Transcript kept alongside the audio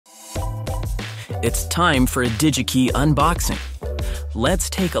It's time for a DigiKey unboxing. Let's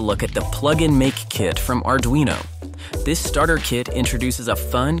take a look at the plug-in make kit from Arduino. This starter kit introduces a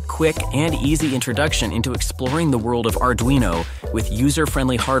fun, quick, and easy introduction into exploring the world of Arduino with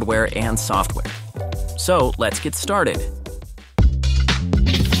user-friendly hardware and software. So let's get started.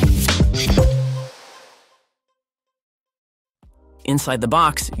 Inside the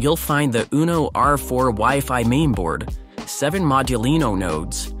box, you'll find the Uno R4 WiFi mainboard, 7 Modulino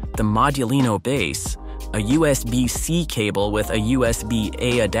nodes, the Modulino base, a USB-C cable with a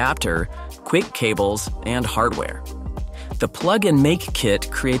USB-A adapter, Qwicc cables, and hardware. The plug-and-make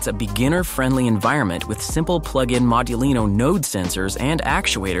kit creates a beginner-friendly environment with simple plug-in Modulino node sensors and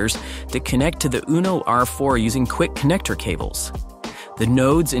actuators that connect to the Uno R4 using Qwicc connector cables. The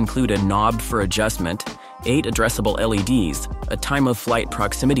nodes include a knob for adjustment, 8 addressable LEDs, a time-of-flight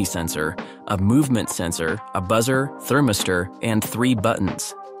proximity sensor, a movement sensor, a buzzer, thermistor, and 3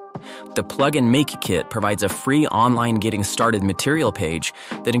 buttons. The plug-and-make kit provides a free online getting started material page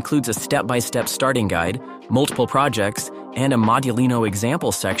that includes a step-by-step starting guide, multiple projects, and a Modulino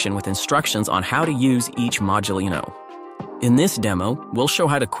example section with instructions on how to use each Modulino. In this demo, we'll show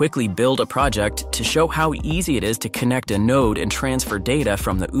how to quickly build a project to show how easy it is to connect a node and transfer data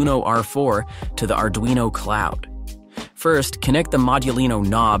from the Uno R4 to the Arduino Cloud. First, connect the Modulino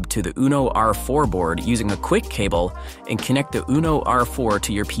Knob to the Uno R4 board using a Qwicc cable and connect the Uno R4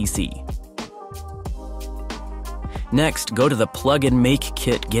 to your PC. Next, go to the Plug-and-Make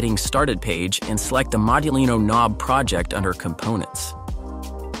Kit Getting Started page and select the Modulino Knob project under Components.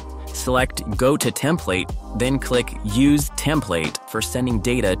 Select Go to Template, then click Use Template for sending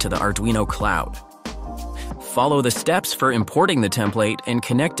data to the Arduino Cloud. Follow the steps for importing the template and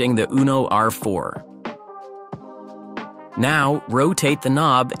connecting the Uno R4. Now, rotate the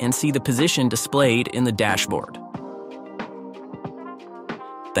knob and see the position displayed in the dashboard.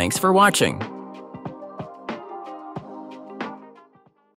 Thanks for watching.